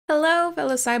Hello,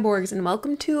 fellow cyborgs, and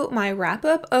welcome to my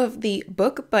wrap-up of the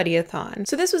BookBuddyAthon.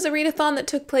 So this was a readathon that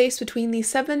took place between the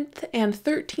 7th and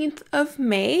 13th of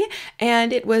May,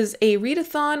 and it was a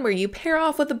readathon where you pair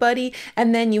off with a buddy,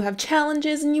 and then you have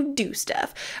challenges and you do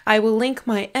stuff. I will link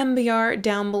my MBR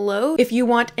down below if you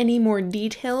want any more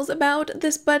details about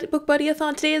this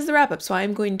BookBuddyAthon. Today is the wrap-up, so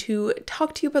I'm going to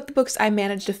talk to you about the books I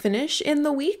managed to finish in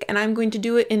the week, and I'm going to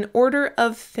do it in order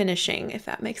of finishing, if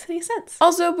that makes any sense.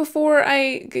 Also, before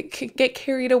I get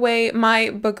carried away, my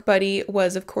book buddy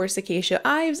was of course Acacia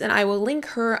Ives, and I will link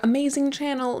her amazing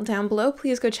channel down below.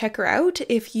 Please go check her out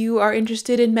if you are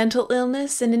interested in mental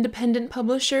illness and independent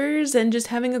publishers and just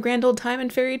having a grand old time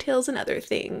in fairy tales and other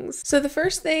things. So the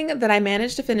first thing that I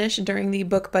managed to finish during the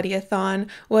BookBuddyAthon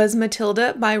was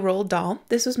Matilda by Roald Dahl.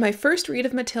 This was my first read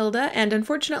of Matilda, and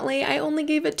unfortunately I only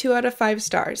gave it 2 out of 5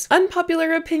 stars.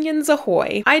 Unpopular opinions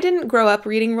ahoy. I didn't grow up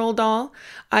reading Roald Dahl.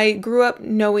 I grew up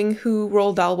knowing who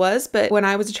Roald Dahl was, but when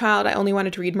I was a child, I only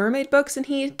wanted to read mermaid books, and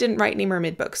he didn't write any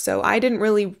mermaid books, so I didn't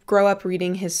really grow up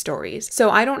reading his stories. So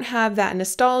I don't have that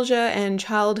nostalgia and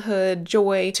childhood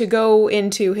joy to go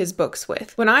into his books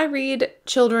with. When I read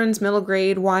children's middle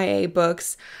grade YA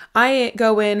books, I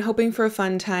go in hoping for a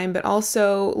fun time, but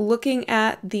also looking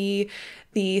at the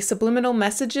subliminal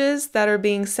messages that are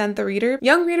being sent the reader.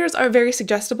 Young readers are very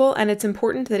suggestible, and it's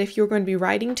important that if you're going to be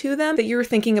writing to them, that you're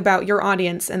thinking about your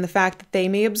audience and the fact that they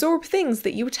may absorb things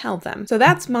that you tell them. So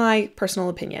that's my personal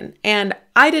opinion. And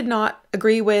I did not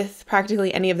agree with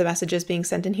practically any of the messages being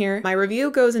sent in here. My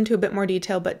review goes into a bit more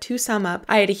detail, but to sum up,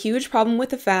 I had a huge problem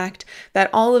with the fact that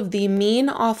all of the mean,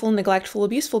 awful, neglectful,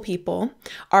 abuseful people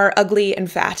are ugly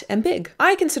and fat and big.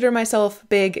 I consider myself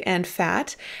big and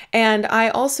fat, and I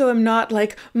also am not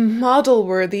like model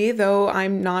worthy, though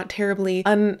I'm not terribly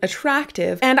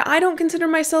unattractive, and I don't consider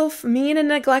myself mean and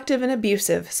neglective and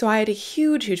abusive, so I had a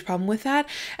huge problem with that.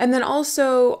 And then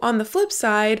also on the flip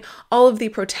side, all of the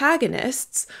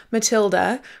protagonists,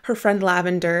 Matilda, her friend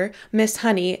Lavender, Miss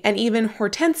Honey, and even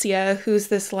Hortensia, who's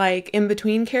this like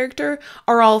in-between character,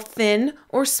 are all thin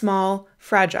or small,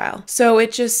 fragile. So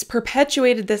it just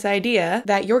perpetuated this idea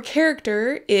that your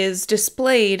character is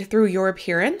displayed through your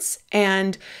appearance,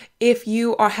 and if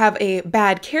you have a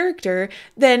bad character,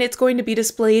 then it's going to be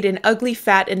displayed in ugly,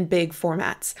 fat, and big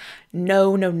formats.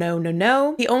 No.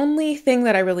 The only thing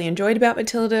that I really enjoyed about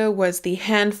Matilda was the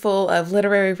handful of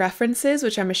literary references,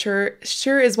 which I'm sure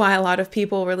is why a lot of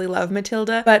people really love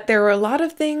Matilda, but there were a lot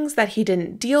of things that he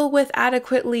didn't deal with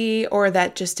adequately, or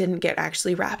that just didn't get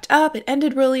actually wrapped up. It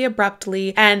ended really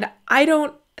abruptly, and I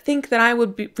don't think that I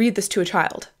would read this to a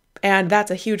child, and that's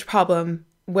a huge problem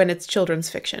when it's children's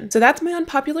fiction. So that's my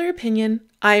unpopular opinion.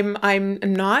 I'm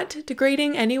not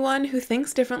degrading anyone who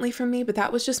thinks differently from me, but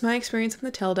that was just my experience with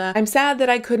Matilda. I'm sad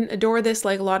that I couldn't adore this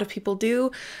like a lot of people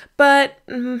do, but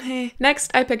hey.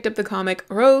 Next, I picked up the comic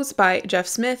Rose by Jeff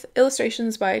Smith,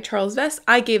 illustrations by Charles Vess.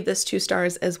 I gave this 2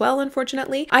 stars as well,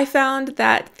 unfortunately. I found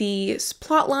that the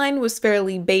plotline was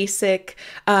fairly basic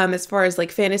as far as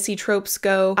like fantasy tropes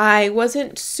go. I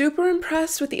wasn't super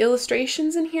impressed with the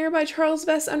illustrations in here by Charles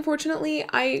Vess, unfortunately.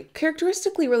 I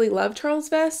characteristically really love Charles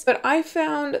Vess, but I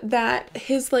found that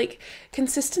his like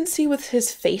consistency with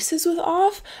his faces was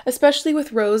off, especially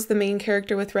with Rose, the main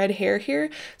character with red hair here.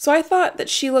 So I thought that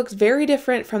she looks very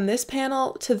different from this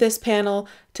panel to this panel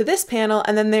to this panel,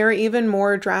 and then there are even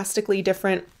more drastically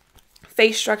different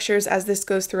face structures as this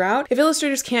goes throughout. If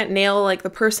illustrators can't nail like the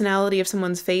personality of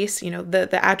someone's face, you know,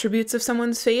 the attributes of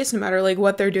someone's face, no matter like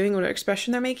what they're doing, what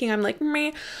expression they're making, I'm like,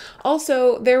 meh.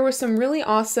 Also, there were some really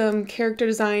awesome character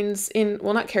designs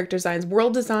well, not character designs,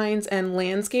 world designs and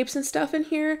landscapes and stuff in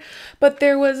here, but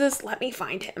there was this, let me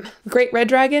find him, Great Red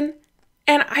Dragon.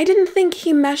 And I didn't think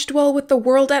he meshed well with the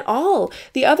world at all.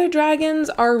 The other dragons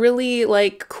are really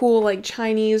like cool, like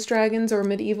Chinese dragons or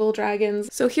medieval dragons.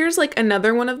 So here's like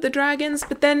another one of the dragons,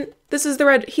 but then this is the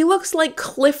red. He looks like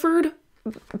Clifford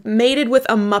mated with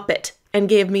a Muppet and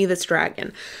gave me this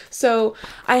dragon. So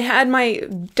I had my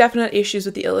definite issues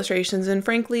with the illustrations, and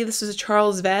frankly, this is a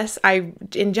Charles Vess. I,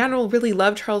 in general, really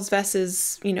love Charles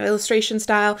Vess's, illustration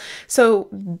style. So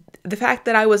the fact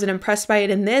that I wasn't impressed by it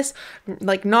in this,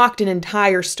 like, knocked an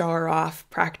entire star off,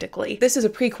 practically. This is a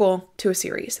prequel to a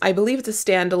series. I believe it's a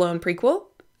standalone prequel,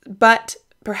 but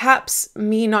perhaps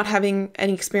me not having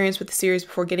any experience with the series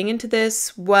before getting into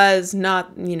this was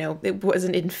not, you know, it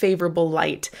wasn't in favorable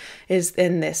light is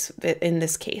in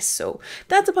this case. So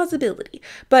that's a possibility.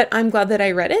 But I'm glad that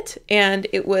I read it, and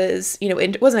it was, you know,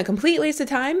 it wasn't a complete waste of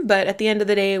time, but at the end of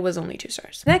the day, it was only 2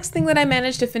 stars. The next thing that I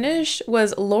managed to finish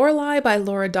was Lorelei by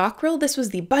Laura Dockrell. This was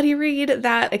the buddy read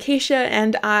that Acacia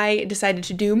and I decided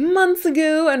to do months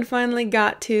ago and finally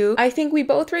got to. I think we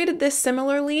both rated this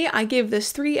similarly. I gave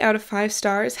this 3 out of 5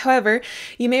 stars. However,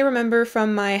 you may remember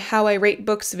from my How I Rate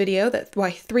Books video that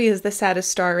why 3 is the saddest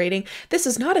star rating. This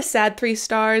is not a sad 3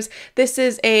 stars. This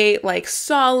is a like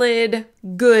solid,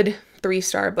 good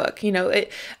 3-star book. You know,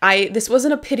 this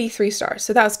wasn't a pity 3 stars,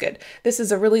 so that was good. This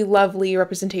is a really lovely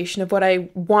representation of what I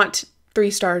want 3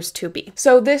 stars to be.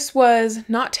 So this was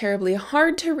not terribly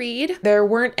hard to read. There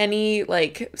weren't any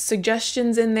like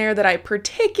suggestions in there that I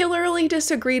particularly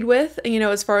disagreed with, you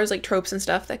know, as far as like tropes and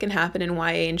stuff that can happen in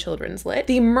YA and children's lit.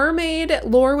 The mermaid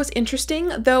lore was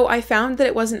interesting, though I found that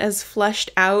it wasn't as fleshed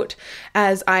out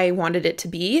as I wanted it to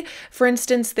be. For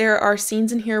instance, there are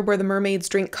scenes in here where the mermaids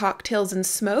drink cocktails and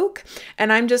smoke,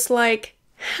 and I'm just like,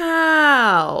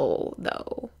 how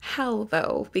though? How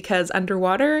though? Because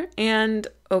underwater and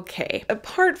okay.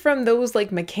 Apart from those like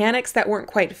mechanics that weren't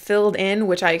quite filled in,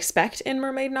 which I expect in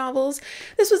mermaid novels,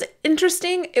 this was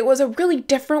interesting. It was a really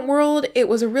different world. It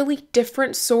was a really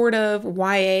different sort of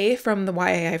YA from the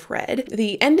YA I've read.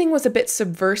 The ending was a bit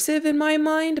subversive in my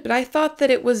mind, but I thought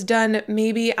that it was done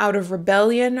maybe out of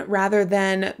rebellion rather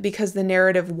than because the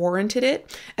narrative warranted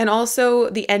it. And also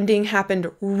the ending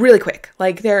happened really quick.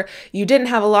 Like you didn't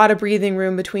have a lot of breathing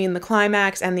room between the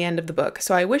climax and the end of the book.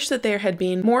 So I wish that there had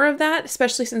been more of that,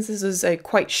 especially since this is a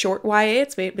quite short YA.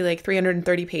 It's maybe like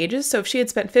 330 pages. So if she had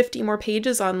spent 50 more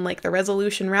pages on like the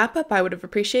resolution wrap up, I would have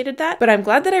appreciated that. But I'm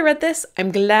glad that I read this.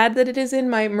 I'm glad that it is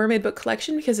in my mermaid book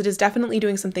collection because it is definitely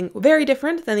doing something very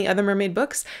different than the other mermaid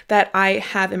books that I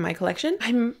have in my collection.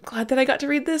 I'm glad that I got to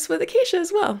read this with Acacia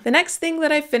as well. The next thing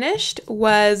that I finished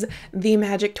was The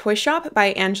Magic Toy Shop by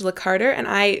Angela Carter, and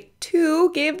I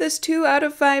too gave this 2 out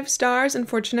of 5 stars,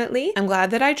 unfortunately. I'm glad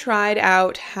that I tried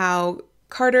out how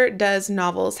Carter does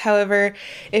novels. However,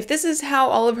 if this is how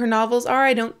all of her novels are,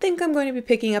 I don't think I'm going to be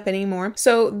picking up any more.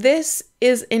 So this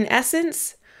is in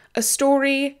essence a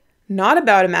story not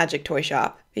about a magic toy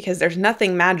shop, because there's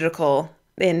nothing magical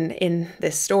in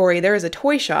this story. There is a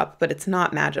toy shop, but it's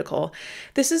not magical.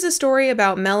 This is a story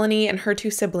about Melanie and her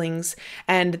 2 siblings,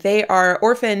 and they are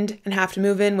orphaned and have to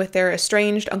move in with their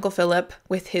estranged Uncle Philip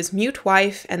with his mute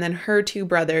wife and then her 2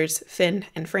 brothers, Finn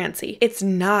and Francie. It's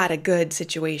not a good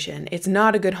situation. It's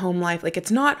not a good home life. Like,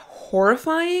 it's not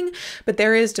horrifying, but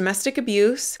there is domestic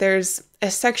abuse. There's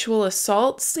a sexual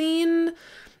assault scene,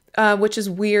 which is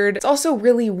weird. It's also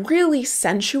really, really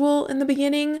sensual in the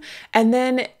beginning. And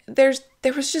then there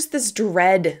was just this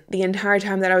dread the entire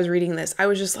time that I was reading this. I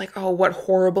was just like, oh, what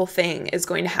horrible thing is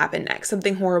going to happen next?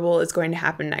 Something horrible is going to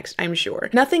happen next, I'm sure.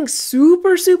 Nothing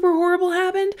super, super horrible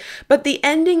happened, but the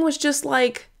ending was just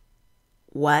like,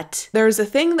 what? There's a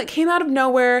thing that came out of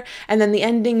nowhere, and then the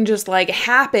ending just like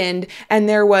happened, and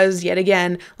there was yet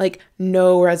again like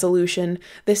no resolution.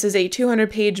 This is a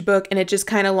 200-page book, and it just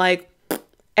kind of like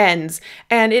ends,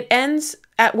 and it ends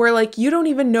at where like you don't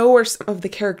even know where some of the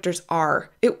characters are.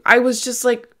 I was just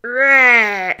like,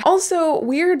 rah. Also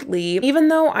weirdly, even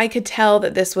though I could tell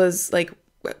that this was like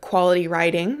quality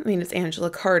writing, I mean, it's Angela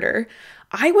Carter,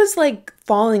 I was like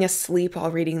falling asleep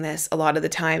while reading this a lot of the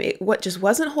time. It just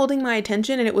wasn't holding my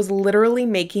attention, and it was literally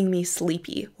making me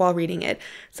sleepy while reading it.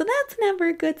 So that's never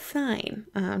a good sign,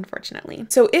 unfortunately.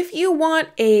 So if you want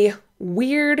a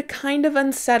weird, kind of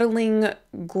unsettling,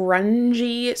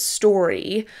 grungy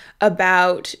story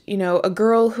about, you know, a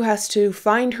girl who has to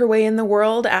find her way in the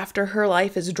world after her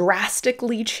life is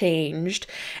drastically changed,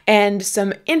 and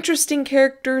some interesting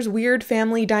characters, weird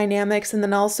family dynamics, and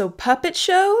then also puppet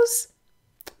shows,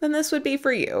 then this would be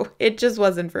for you. It just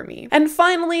wasn't for me. And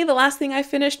finally, the last thing I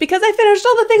finished, because I finished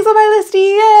all the things on my list,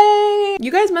 yay!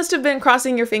 You guys must have been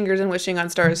crossing your fingers and wishing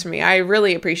on stars for me. I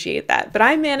really appreciate that. But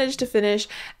I managed to finish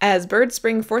As Birds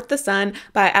Spring Forth the Sun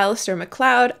by Alistair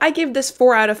MacLeod. I gave this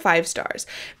 4 out of 5 stars.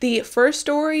 The first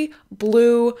story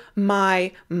blew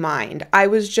my mind. I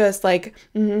was just like,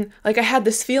 like I had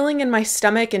this feeling in my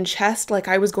stomach and chest like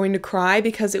I was going to cry,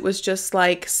 because it was just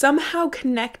like somehow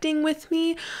connecting with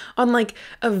me on like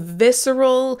a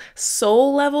visceral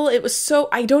soul level. It was so,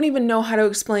 I don't even know how to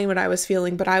explain what I was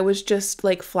feeling, but I was just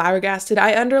like flabbergasted.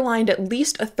 I underlined at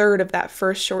least a third of that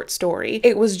first short story.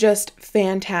 It was just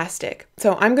fantastic.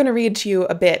 So I'm going to read to you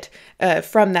a bit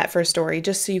from that first story,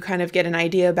 just so you kind of get an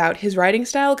idea about his writing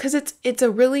style, because it's a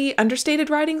really understated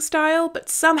writing style, but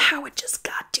somehow it just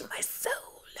got to my soul.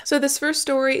 So this first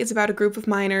story is about a group of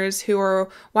miners who are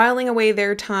whiling away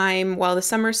their time while the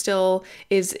summer still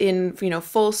is in,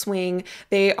 full swing.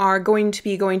 They are going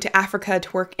to Africa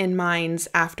to work in mines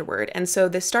afterward. And so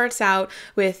this starts out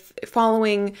with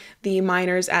following the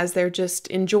miners as they're just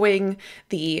enjoying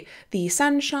the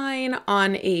sunshine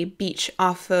on a beach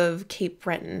off of Cape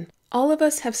Breton. All of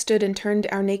us have stood and turned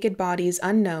our naked bodies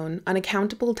unknown,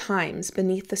 unaccountable times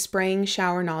beneath the spraying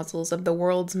shower nozzles of the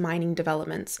world's mining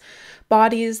developments.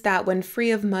 Bodies that, when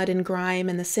free of mud and grime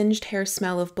and the singed hair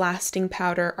smell of blasting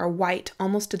powder, are white,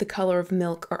 almost to the color of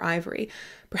milk or ivory,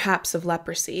 perhaps of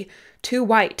leprosy. Too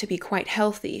white to be quite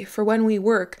healthy, for when we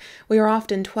work, we are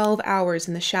often 12 hours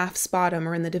in the shaft's bottom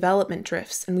or in the development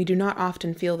drifts, and we do not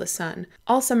often feel the sun.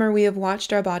 All summer we have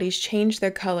watched our bodies change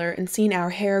their color and seen our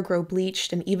hair grow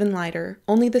bleached and even lighter.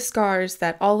 Only the scars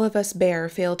that all of us bear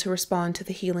fail to respond to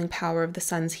the healing power of the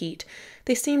sun's heat.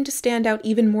 They seem to stand out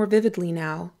even more vividly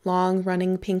now, long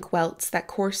running pink welts that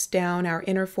course down our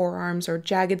inner forearms or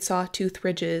jagged sawtooth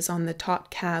ridges on the taut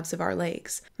calves of our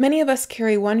legs. Many of us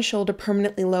carry one shoulder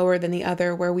permanently lower than the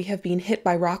other where we have been hit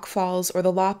by rock falls or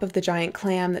the lop of the giant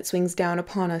clam that swings down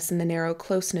upon us in the narrow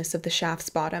closeness of the shaft's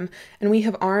bottom, and we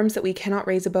have arms that we cannot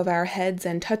raise above our heads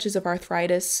and touches of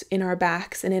arthritis in our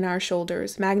backs and in our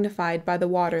shoulders, magnified by the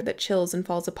water that chills and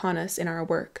falls upon us in our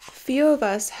work. Few of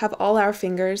us have all our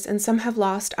fingers, and some have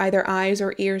lost either eyes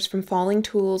or ears from falling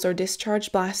tools or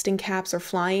discharged blasting caps or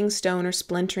flying stone or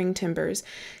splintering timbers.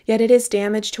 Yet it is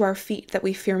damage to our feet that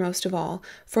we fear most of all,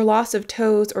 for loss of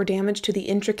toes or damage to the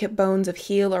intricate bones of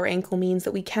heel or ankle means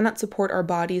that we cannot support our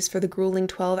bodies for the grueling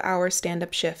 12-hour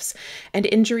stand-up shifts, and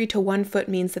injury to one foot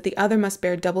means that the other must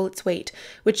bear double its weight,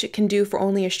 which it can do for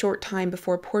only a short time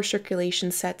before poor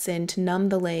circulation sets in to numb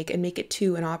the leg and make it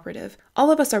too inoperative. All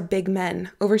of us are big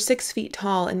men, over 6 feet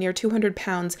tall and near 200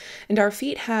 pounds, and our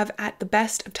feet have, at the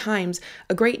best of times,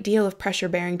 a great deal of pressure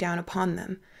bearing down upon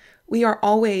them. We are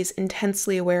always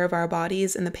intensely aware of our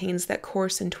bodies and the pains that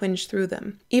course and twinge through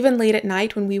them. Even late at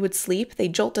night when we would sleep, they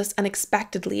jolt us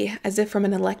unexpectedly, as if from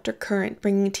an electric current,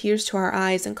 bringing tears to our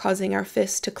eyes and causing our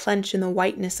fists to clench in the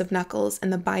whiteness of knuckles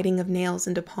and the biting of nails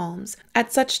into palms.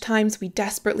 At such times we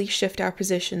desperately shift our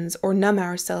positions or numb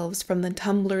ourselves from the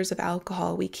tumblers of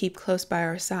alcohol we keep close by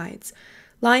our sides.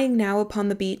 Lying now upon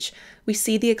the beach, we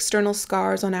see the external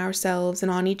scars on ourselves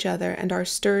and on each other and are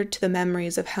stirred to the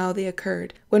memories of how they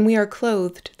occurred. When we are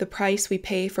clothed, the price we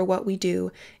pay for what we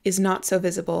do is not so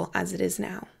visible as it is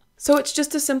now. So it's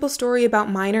just a simple story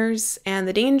about miners and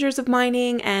the dangers of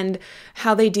mining and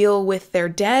how they deal with their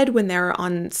dead when they're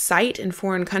on site in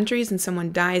foreign countries and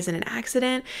someone dies in an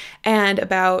accident, and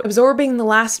about absorbing the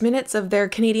last minutes of their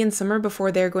Canadian summer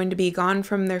before they're going to be gone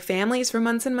from their families for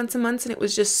months and months and months. And it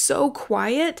was just so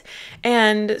quiet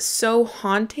and so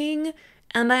haunting.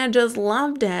 And I just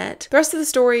loved it. The rest of the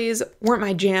stories weren't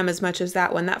my jam as much as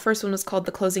that one. That first one was called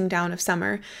The Closing Down of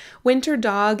Summer. Winter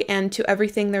Dog and To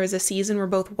Everything There Is a Season were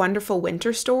both wonderful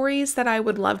winter stories that I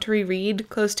would love to reread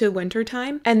close to winter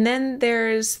time. And then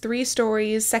there's 3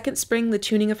 stories, Second Spring, The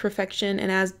Tuning of Perfection, and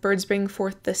As Birds Bring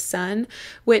Forth the Sun,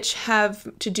 which have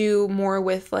to do more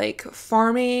with like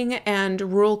farming and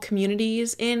rural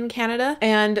communities in Canada.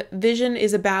 And Vision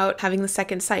is about having the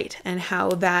second sight and how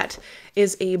that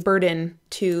is a burden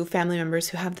to family members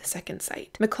who have the second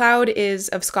sight. MacLeod is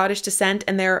of Scottish descent,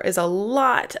 and there is a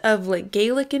lot of like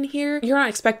Gaelic in here. You're not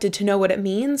expected to know what it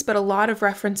means, but a lot of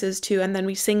references to, and then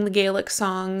we sing the Gaelic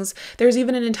songs. There's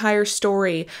even an entire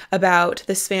story about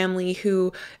this family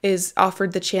who is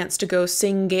offered the chance to go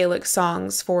sing Gaelic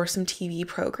songs for some TV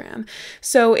program.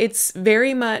 So it's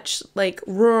very much like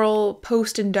rural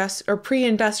post-industrial or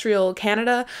pre-industrial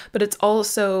Canada, but it's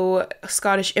also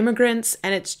Scottish immigrants,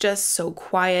 and it's just so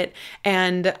quiet.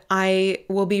 And I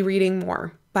will be reading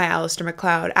more by Alistair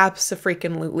MacLeod,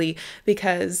 abso-freaking-lutely,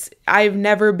 because I've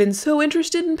never been so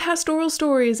interested in pastoral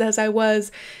stories as I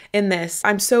was in this.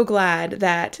 I'm so glad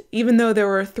that even though there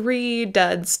were 3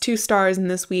 duds, 2 stars in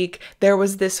this week, there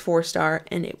was this 4-star,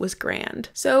 and it was grand.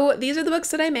 So these are the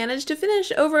books that I managed to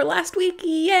finish over last week.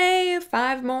 Yay!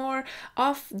 5 more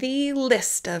off the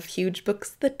list of huge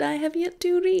books that I have yet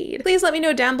to read. Please let me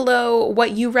know down below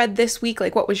what you read this week.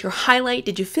 Like, what was your highlight?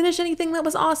 Did you finish anything that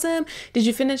was awesome? Did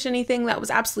you finish anything that was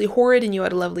absolutely horrid and you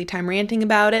had a lovely time ranting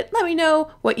about it? Let me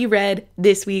know what you read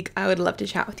this week. I would love to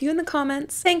chat with you in the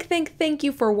comments. Thank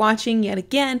you for watching yet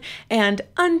again, and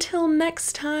until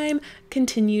next time,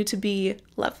 continue to be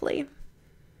lovely.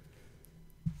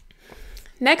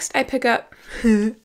 Next, I pick up